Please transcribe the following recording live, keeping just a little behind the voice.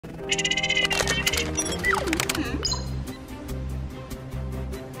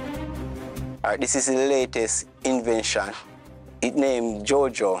Alright, this is the latest invention. It named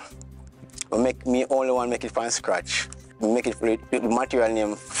JoJo. Me only want to make it from scratch. We make it with the material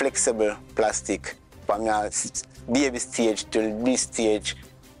named flexible plastic. From your baby stage to this stage,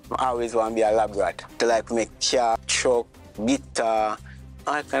 I always want to be a lab rat. To like make car, truck, guitar,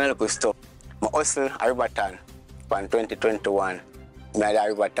 all kind of good stuff. I hustle at Riverton from 2021. I had a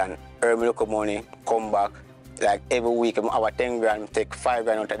Riverton, earn me local money, come back. Like every week, I have 10 grand, take 5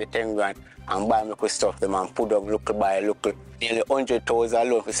 grand out of the 10 grand and buy local stuff them and put up local buy local. Nearly 100,000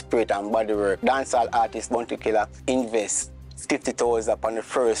 alone for spirit and body work. Dancehall artist Bounty Killer invest 50,000 on the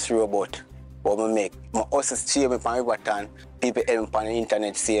first robot. What I make. I also see me on Riverton, people help me on the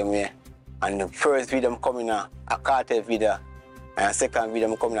internet same way. And the first video I'm coming out, a cartel video. And the second video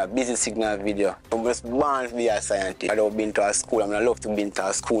I'm coming out, busy signal video. I'm just born to be a scientist. I don't been to a school, I love to be to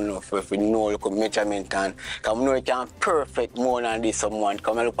a school now for know local measurement and because I know you can perfect more than this someone.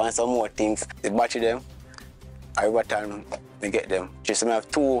 Come and look on some more things. The battery them, I Riverton, we get them. Just I have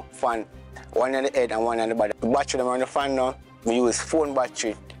 2 fans, one on the head and one on the body. The battery them on the fan now, we use phone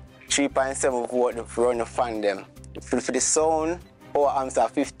battery. 3.7 volt to run the fan them. For the sound, power amps are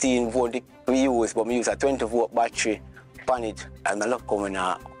 15 volt we use, but we use a 20 volt battery on it. And I love coming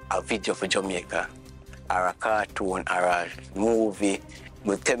a video for Jamaica, or a cartoon, or a movie.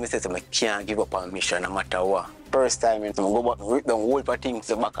 But tell me that I can't give up on a mission no matter what. First time, I go back and rip down whole things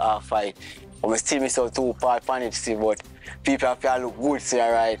the back half fight. I still miss out 2 parts on it, see, but people have to look good, see,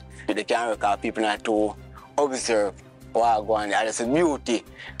 right? They can't record people not to observe. Wow, go on, that's a beauty.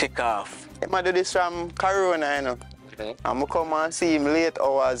 Take off. I do this from Corona, you know. Okay. I'm come and see him late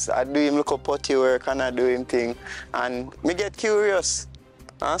hours. I do him look up potty work and I do him thing. And me get curious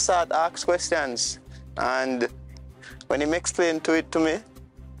and start ask questions. And when he explained it to me,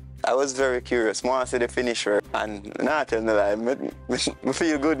 I was very curious. I want to see the finisher. And not tell me lie, I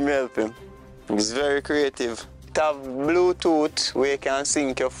feel good me help him. He's very creative. It have Bluetooth where you can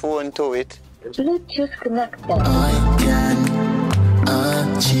sync your phone to it. Bluetooth connected. I can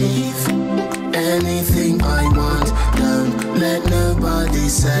achieve anything I want. Don't let nobody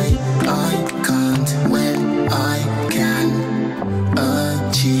say I can't when I can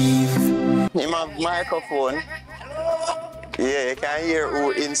achieve. Him have microphone. Yeah, you can hear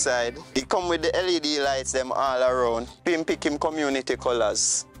who inside. He come with the LED lights them all around. Him pick him community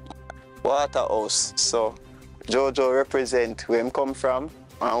colors. Waterhouse. So JoJo represent where him come from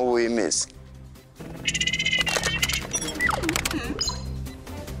and who him is.